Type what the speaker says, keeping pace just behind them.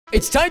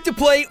It's time to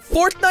play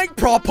Fortnite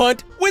Prop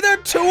Hunt with a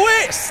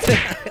twist!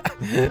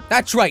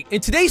 That's right,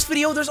 in today's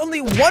video, there's only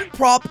one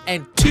prop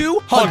and two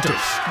hunters.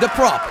 The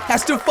prop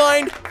has to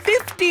find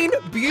 15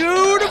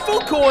 beautiful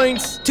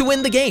coins to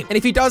win the game. And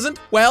if he doesn't,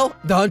 well,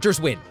 the hunters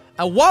win.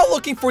 And while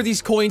looking for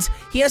these coins,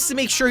 he has to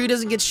make sure he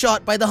doesn't get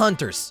shot by the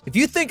hunters. If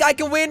you think I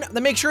can win,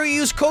 then make sure you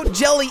use code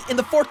JELLY in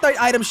the Fortnite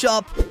item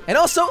shop. And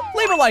also,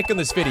 leave a like on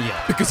this video.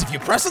 Because if you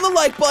press on the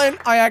like button,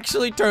 I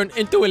actually turn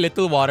into a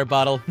little water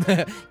bottle.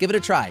 Give it a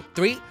try.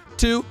 3,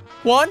 2,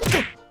 1.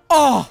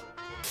 Oh!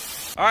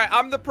 Alright,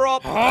 I'm the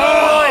prop.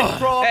 Oh!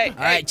 Prop. Hey,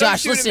 Alright,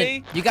 Josh,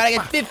 listen. You gotta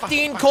get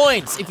 15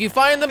 coins. If you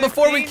find them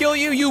before we kill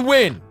you, you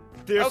win.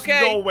 There's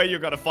no way you're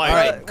gonna find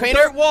them. Alright,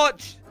 Crainer,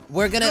 watch.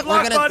 We're gonna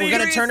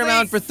turn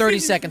around for 30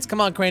 seconds. Come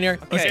on, Crainer.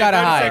 Okay, He's gotta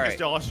hide. Seconds,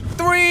 Josh.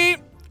 3,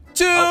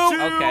 2,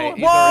 okay,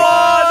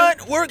 1.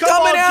 We're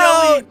coming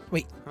out. Jelly.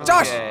 Wait,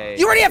 Josh,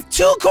 you already have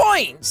 2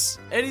 coins.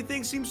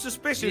 Anything seems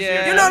suspicious.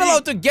 Yeah. You're not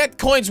allowed to get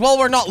coins while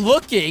we're not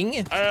looking.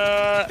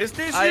 Is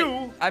this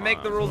you? I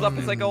make the rules up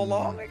as I go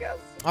along, I guess.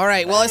 All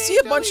right. Well, I see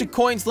a bunch of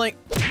coins. Like,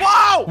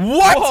 wow!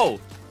 What? Whoa.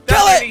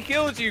 Kill That it! really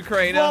killed you,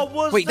 Crainer. What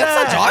was Wait, that?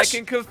 that's not Josh. I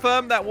can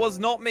confirm that was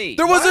not me.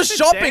 There was Why a is it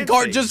shopping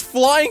cart dancing? just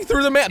flying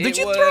through the map. Did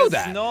you throw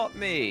that? It was not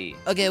me.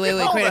 Okay, wait,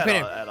 Call Crainer, that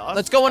Crainer. at us.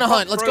 Let's go on a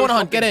hunt. Let's go on a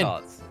hunt. Get in.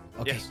 Carts.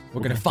 Okay, Yes.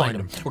 we're gonna find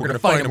him. We're gonna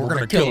find him. We're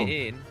gonna kill him.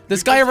 In.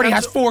 This guy already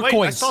has 4 Wait,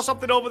 coins. I saw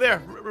something over there.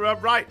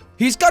 Right.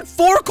 He's got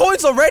 4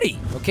 coins already.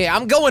 Okay,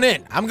 I'm going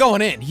in. I'm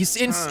going in. He's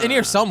in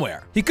here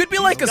somewhere. He could be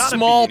like a gotta be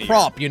small in here.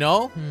 prop, you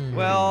know?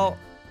 Well,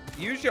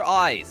 use your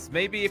eyes.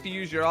 Maybe if you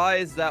use your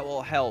eyes, that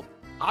will help.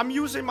 I'm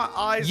using my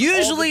eyes.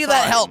 Usually all the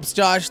that time. helps,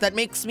 Josh. That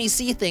makes me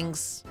see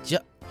things.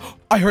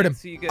 I heard him.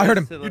 So you I heard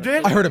him. guys You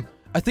did? I heard him.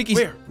 I think he's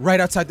Where? right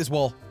outside this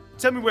wall.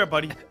 Tell me where,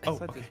 buddy. Oh,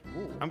 Outside okay. this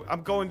wall.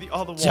 I'm going the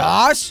other wall.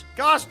 Josh?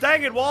 Gosh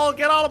dang it, wall!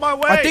 Get out of my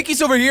way! I think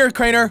he's over here,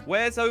 Crainer.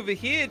 Where's over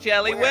here,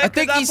 Jelly? Where I could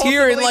think that he's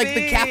here in possibly like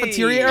the be?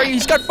 cafeteria area.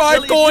 He's got 5 Jelly,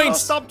 if you don't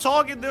coins. stop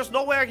talking. There's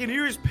no way I can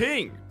hear his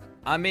ping.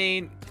 I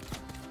mean,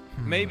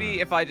 maybe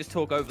if I just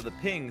talk over the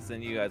pings,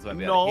 then you guys won't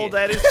be able to No, hear.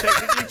 that is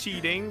technically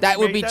cheating. That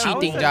would We be made How is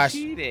cheating, that Josh.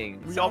 cheating?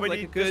 We Sounds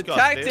already like a good discussed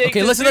it. tactic Okay,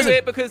 to listen, do listen.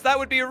 it, because that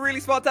would be a really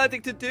smart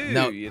tactic to do.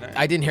 No, you know?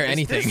 I didn't hear Is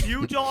anything. this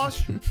you,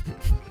 Josh?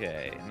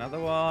 Okay, another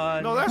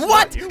one. No, that's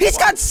What? not you. He's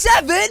got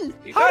 7?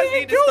 You How guys did he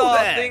need to do start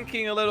that?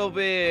 thinking a little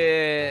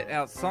bit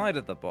outside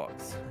of the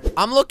box.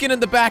 I'm looking in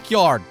the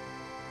backyard.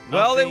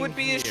 Well, it Nothing would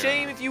be here. a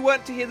shame if you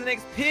weren't to hear the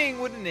next ping,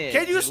 wouldn't it?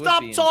 Can you It would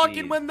stop be talking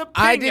indeed. when the ping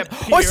I did.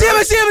 appears? Oh, I see him!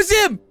 I see him! I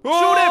see him!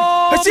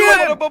 Oh, I see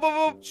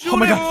him! Shoot Oh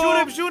my him!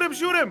 God. Shoot him!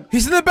 Shoot him!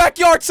 He's in the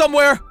backyard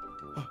somewhere.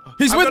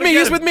 He's I'm with gonna me. get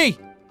He's him. with me.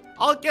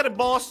 I'll get him,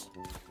 boss.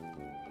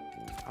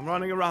 I'm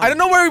running around. I don't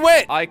know where he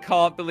went. I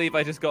can't believe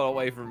I just got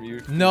away from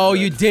you. No,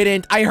 you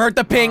didn't. I heard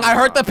the ping. I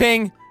heard the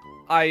ping.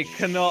 I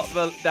cannot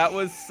believe that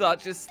was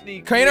such a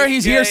sneaky Crainer,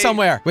 he's here escape.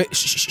 somewhere. Wait, shh,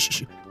 shh, shh,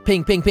 shh.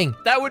 Ping, ping, ping.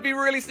 That would be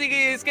really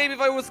sneaky escape if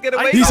I was to get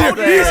away He's here. from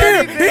He's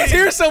there. here. He's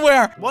here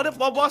somewhere. What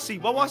was he?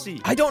 What was he?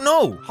 I don't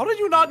know. How did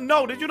you not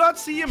know? Did you not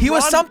see him He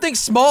was run? something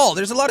small.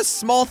 There's a lot of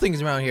small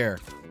things around here.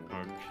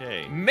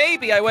 Okay.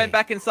 Maybe I went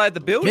back inside the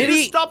building. Maybe-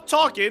 You stop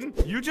talking.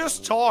 You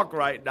just talk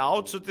right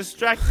now to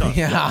distract us.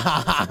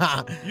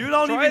 Yeah. You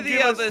don't Try even the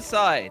give us... other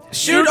side.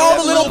 Shoot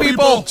all the little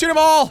people. Shoot them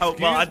all. Oh,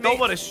 well, I Excuse don't me?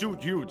 want to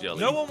shoot you, Jelly.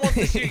 No one wants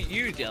to shoot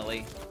you,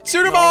 Jelly.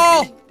 Shoot them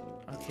all.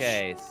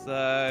 Okay,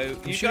 so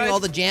I'm you shooting guys, all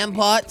the jam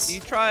pots. you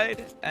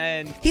tried,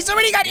 and He's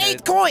already got Good.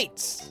 8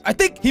 coins. I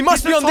think he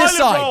must He's be a on this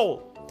toilet side.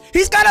 roll.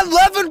 He's got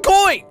 11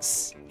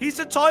 coins. He's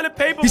a toilet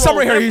paper He's roll,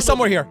 somewhere here. He's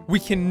somewhere definitely. here. We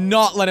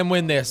cannot let him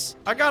win this.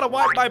 I gotta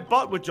wipe my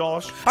butt with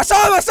Josh. I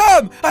saw him. I saw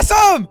him. I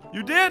saw him.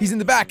 You did? He's in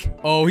the back.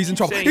 Oh, he's in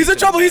trouble. saying He's in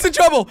he's trouble. in the He's in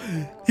trouble.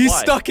 He's Why?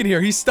 stuck in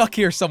here. He's stuck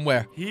here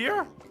somewhere.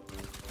 Here?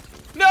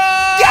 no!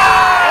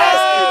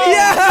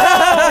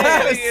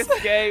 Yes! He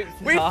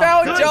escaped. We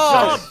found Good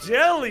Josh. job,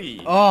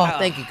 Jelly. Oh,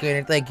 thank you,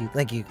 Crainer. Thank you.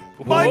 Thank you.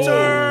 My Whoa.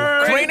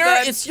 turn. Crainer,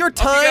 then. it's your Off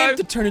you time go.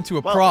 to turn into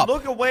a Well, prop.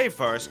 look away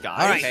first, guys.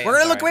 All right, Okay, we're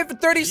gonna I'm look sorry. away for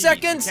 30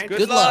 seconds. You can't Good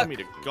just luck. tell me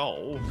to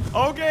go.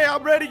 Okay,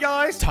 I'm ready,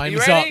 guys. Time You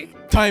is ready?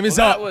 up. Time is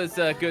Well, up. that was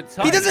a good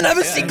time. He doesn't have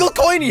a Yeah. single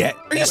coin yet. Are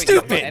you Wait, you don't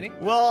stupid? get any?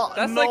 Well,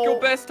 That's no, like your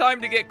best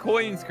time to get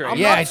coins, Craig. I'm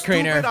Yeah, not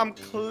Crainer. stupid, I'm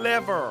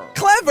clever.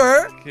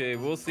 Clever. Okay,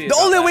 we'll see. The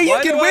about only that. way you By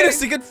the can win way, is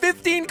to get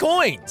 15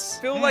 coins.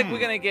 I feel like we're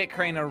gonna get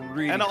Crainer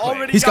really And I quick.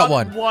 already He's got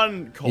one.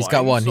 one. Coin, He's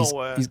got one.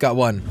 so, He's got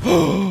one.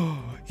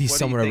 He's What do you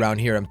somewhere think? around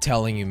here. I'm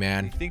telling you,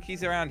 man. Think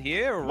he's around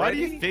here already? Why do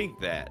you think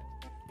that?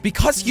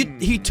 Because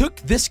he took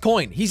this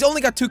coin. He's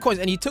only got 2 coins,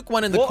 and he took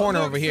one in the What corner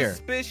looks over here.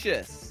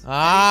 Suspicious.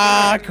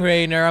 Ah,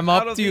 Crainer, I'm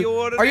Out up of to the you.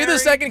 Are you the ordinary?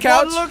 second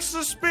couch? What looks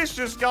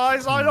suspicious,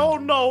 guys? I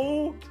don't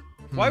know.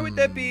 Why would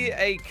there be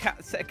a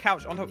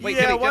couch on top? Wait,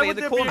 Yeah, Jelly, why Jelly, would in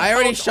the there be corner. a I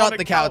already couch shot on a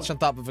the couch couch? on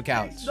top of a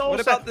couch. No, What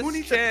about the who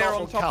needs a chair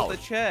double on top of the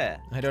couch? chair?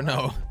 I don't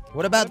know.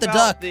 What about the What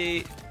duck? about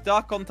the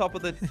duck on top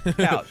of the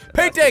couch?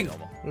 That's Painting!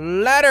 normal.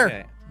 Ladder!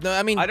 Okay. No,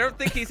 I mean, I don't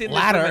think he's in this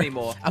ladder. room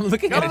anymore. I'm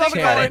looking Got at a another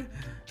chair. coin.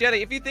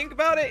 Jelly, if you think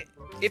about it,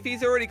 if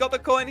he's already got the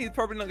coin, he's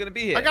probably not going to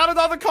be here. I got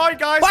another coin,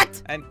 guys.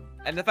 What?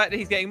 And the fact that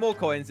he's getting more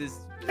coins is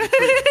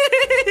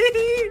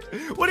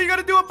What are you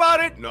gonna do about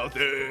it?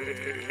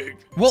 Nothing.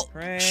 Well,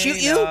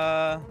 shoot you?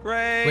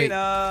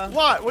 Crainer.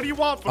 What? What do you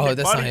want from me, Oh,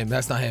 that's buddy? not him.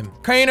 That's not him.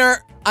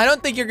 Crainer, I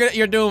don't think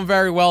you're doing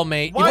very well,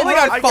 mate. Why You've only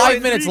not? got I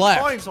 5 minutes 3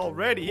 left. coins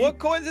already. What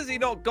coins has he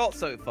not got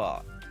so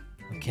far?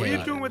 Okay. What are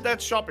you doing with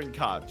that shopping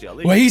cart,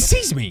 Jelly? Well, he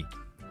sees me.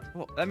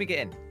 Well, let me get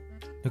in.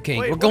 Okay,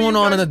 Wait, we're what are going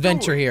you on an guys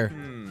adventure doing? here.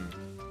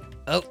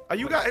 Oh, Are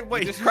you guys?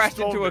 Wait, You just crashed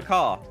into a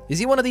car. is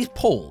he one of these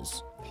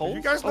poles? Do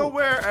you guys know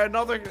where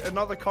another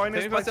coin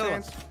is Can by you tell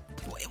chance?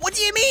 What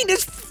do you mean?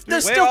 There's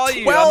Where still are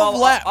you? 12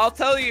 left. I'll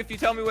tell you if you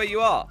tell me where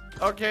you are.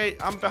 Okay,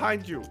 I'm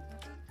behind you.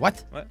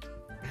 What? What?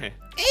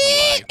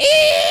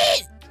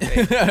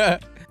 Crainer,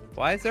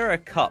 Why is there a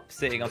cup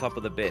sitting on top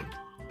of the bin?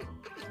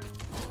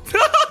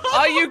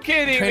 Are you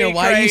kidding me,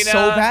 why are you so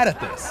Crainer? bad at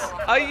this?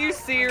 Are you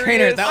serious?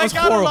 Crainer, that I was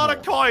got a lot horrible.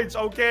 of coins,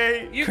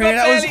 okay? You Crainer,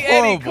 got that was barely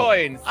any horrible.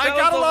 coins. I That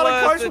got was a lot of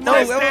the coins worst from No, my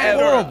that was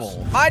standard.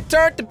 horrible. My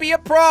turn to be a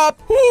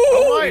prop. Woo!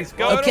 Alright, He's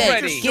going Okay,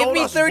 already. give me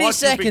Show us 30 what you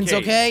seconds,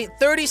 became. okay?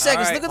 30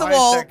 seconds. Alright, Look at the why is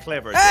wall. that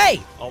clever, Hey,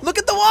 Jelly? Oh. look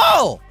at the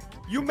wall.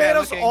 You made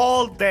us looking.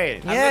 all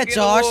dead. I'm Yeah, looking at the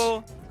Josh.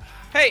 wall.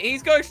 Hey,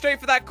 he's going straight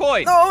for that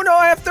coin. No,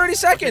 I have 30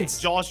 seconds.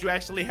 Josh, you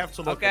actually have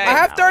to look. Okay. I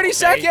have 30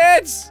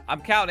 seconds.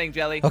 I'm counting,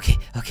 Jelly. Okay.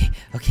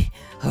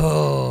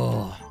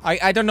 Oh,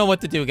 I don't know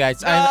what to do,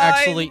 guys. I'm 9,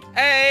 actually.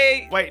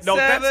 8, Wait, no,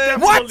 7,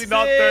 that's What? definitely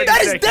not 30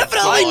 That is seconds.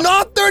 definitely Josh.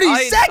 not 30 I'm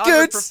a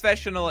seconds.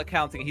 professional at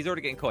counting. He's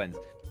already getting coins.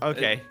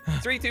 Okay.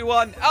 3, 2,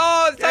 1.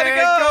 Oh, it's time to There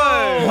go. you go.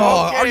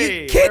 Oh, are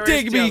Okay, you kidding where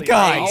is me, Jelly?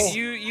 guys? Oh,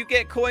 You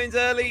get coins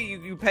early.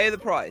 You pay the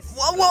price.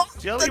 Well,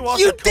 Jelly you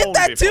wasn't did cold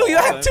that too. before. You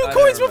had 2 I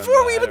coins don't before we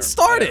remember. even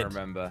started. I don't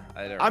remember.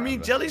 I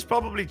mean, Jelly's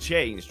probably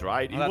changed,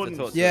 right? He I'll have to wouldn't.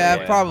 talk to Yeah,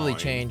 Yeah, probably fine.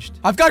 changed.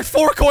 I've got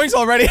 4 coins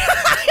already.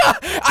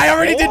 I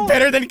already did Oh.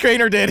 better than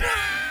Crainer did.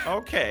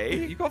 Okay.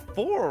 You got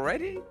 4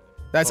 already?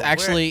 That's But where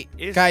actually,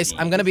 is guys, he?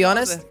 I'm gonna be At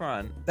honest. the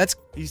front. That's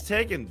He's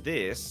taking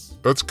this.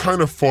 That's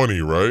kind of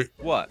funny, right?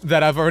 What?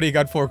 that I've already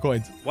got 4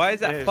 coins. Why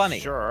is that Yeah, funny?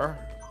 Sure.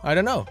 I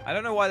don't know. I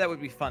don't know why that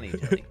would be funny,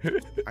 Jelly.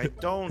 I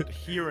don't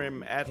hear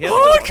him at He all.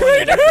 Oh, hasn't got a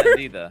coin in his Crainer! hand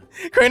either.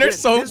 Crainer's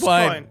so this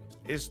blind. coin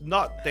is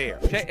not there.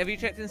 Have you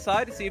checked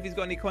inside to see if he's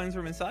got any coins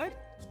from inside?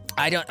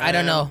 I don't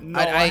know. No,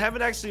 I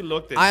haven't actually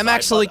looked. I'm inside,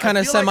 actually but I kind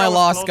of feel like I was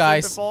semi-lost, closer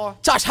guys. before.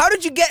 Josh, how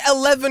did you get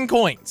 11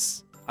 coins?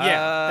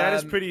 Yeah, that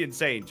is Um, pretty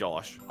insane,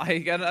 Josh. I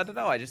don't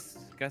know. I just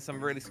guess I'm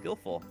really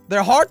skillful.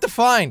 They're hard to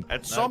find.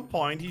 At some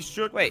point, he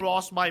should Wait.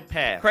 cross my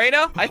path.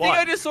 Crainer, I think What?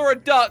 I just saw a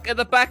duck at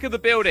the back of the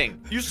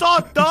building. You saw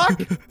a duck?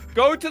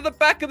 Go to the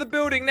back of the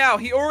building now.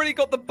 He already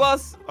got the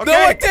bus. Okay. No,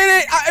 I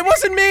didn't. It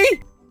wasn't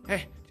me.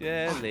 Hey,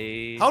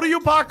 Jelly. how do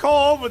you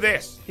parkour over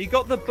this? He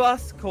got the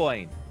bus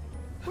coin.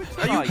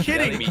 Are you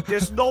kidding me?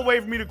 There's no way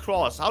for me to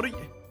cross. How do you?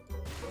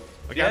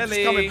 Okay, I'm just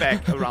Jelly. coming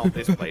back around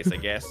this place, I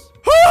guess.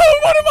 Oh,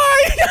 what am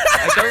I?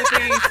 I don't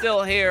think he's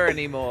still here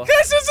anymore.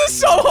 Guys, this is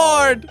so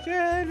hard.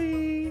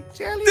 Jelly.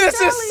 This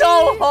is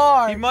so He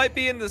hard. might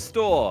be in the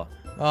store.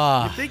 You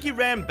Ah, think he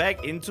ran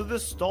back into the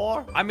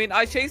store? I mean,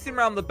 I chased him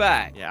around the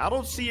back. Yeah, I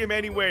don't see him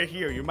anywhere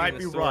here. You might In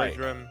be the storage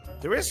right. room.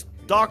 There is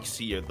ducks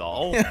here,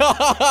 though.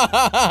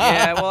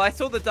 Yeah, well, I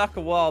saw the duck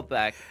a while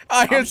back.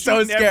 I am I'm so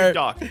shooting every scared.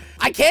 duck.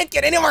 I can't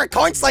get any more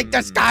coins like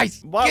this,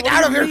 guys. What Get do out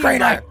you of here, mean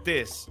Crainer. like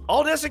this?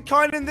 Oh, there's a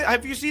coin in the.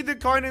 Have you seen the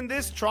coin in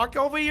this truck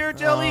over here,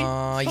 Jelly?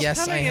 Yes,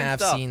 I telling him have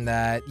stuff. seen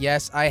that.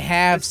 Yes, I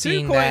have There's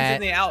seen 2 coins that.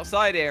 in the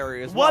outside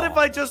area as What well. if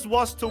I just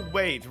was to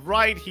wait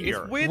right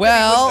here? It's weird Well-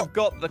 that he wouldn't have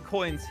got the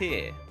coins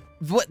here.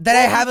 That I What would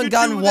haven't you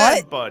gotten do what?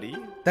 then, buddy?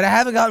 That I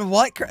haven't gotten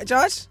what,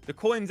 Josh? The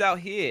coins out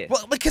here.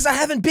 Well, because I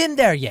haven't been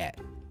there yet.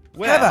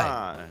 Where? have I?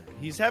 Ah,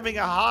 he's having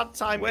a hard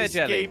time Where,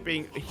 Jelly?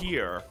 escaping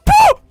here.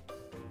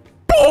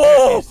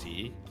 Oh, Is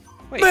he?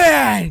 Wait,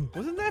 man.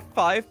 wasn't there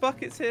 5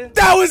 buckets here?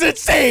 That was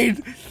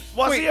insane.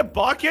 Was Wait. he a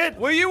bucket?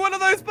 Were you one of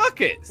those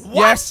buckets?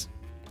 Yes,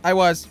 I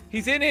was.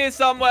 He's in here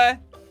somewhere.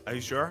 Are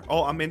you sure?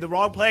 Oh, I'm in the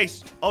wrong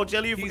place. Oh,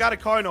 Jelly, you forgot a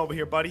coin over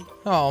here, buddy.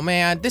 Oh,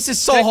 man. This is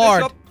so Check the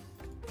hard. shop-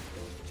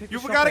 check the You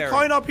shop forgot a area.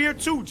 coin up here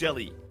too,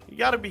 Jelly. You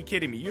gotta be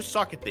kidding me. You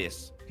suck at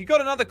this. He got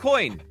another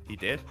coin. He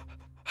did?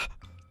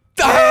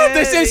 Ah,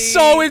 this is so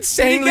Jelly.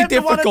 insanely Did he get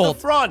the one at the difficult.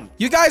 front?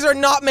 You guys are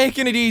not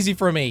making it easy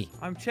for me.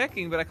 I'm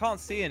checking, but I can't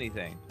see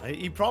anything.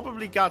 He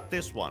probably got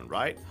this one,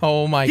 right?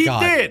 Oh, my He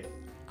God. did!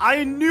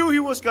 I knew he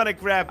was gonna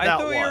grab I that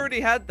thought one. he already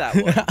had that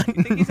one.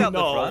 You think he's out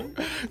No. the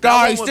front?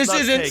 Guys, was this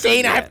not is taken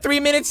insane. I have yet. 3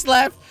 minutes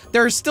left.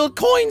 There's still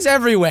coins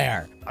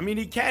everywhere. I mean,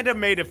 he can't have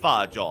made it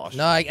far, Josh.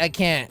 No, I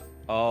can't.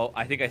 Oh,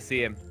 I think I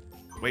see him.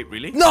 Wait,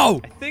 really?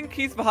 No, I think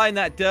he's behind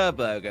that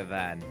Durburger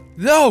van.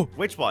 no,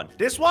 Which one?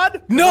 This one? The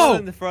one no.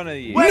 in the front of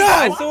you. Wait, No!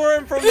 I saw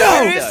him from No! the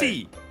Where window. is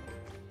he?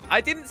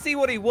 I didn't see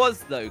what he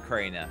was though,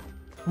 Crainer.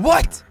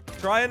 What?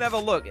 Try and have a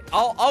look.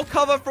 I'll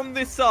cover from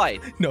this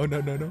side. No,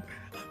 no, no, no.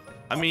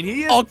 I mean,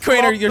 he is. Oh,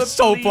 Crater, you're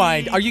so probably-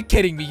 blind. Are you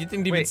kidding me? You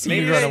didn't even Wait, see me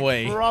maybe run they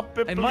away.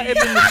 Probably It might have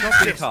been the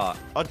shopping cart.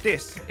 Or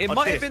this. It or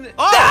might this. have been.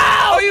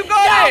 Oh! Oh, you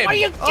got him! Are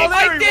you Oh, there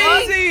I he did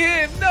was. see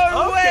him!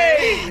 No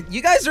Okay. way!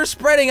 You guys are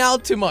spreading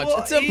out too much. What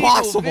It's evil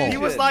impossible. vision. He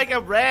was like a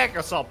rag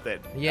or something.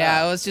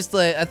 Yeah, it was just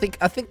like, I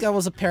think that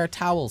was a pair of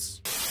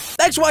towels.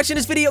 Thanks for watching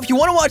this video. If you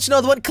want to watch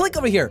another one, click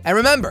over here. And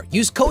remember,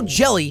 use code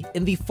JELLY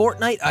in the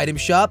Fortnite item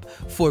shop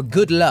for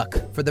good luck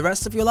for the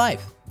rest of your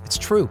life. It's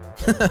true.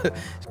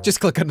 Just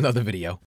click on another video.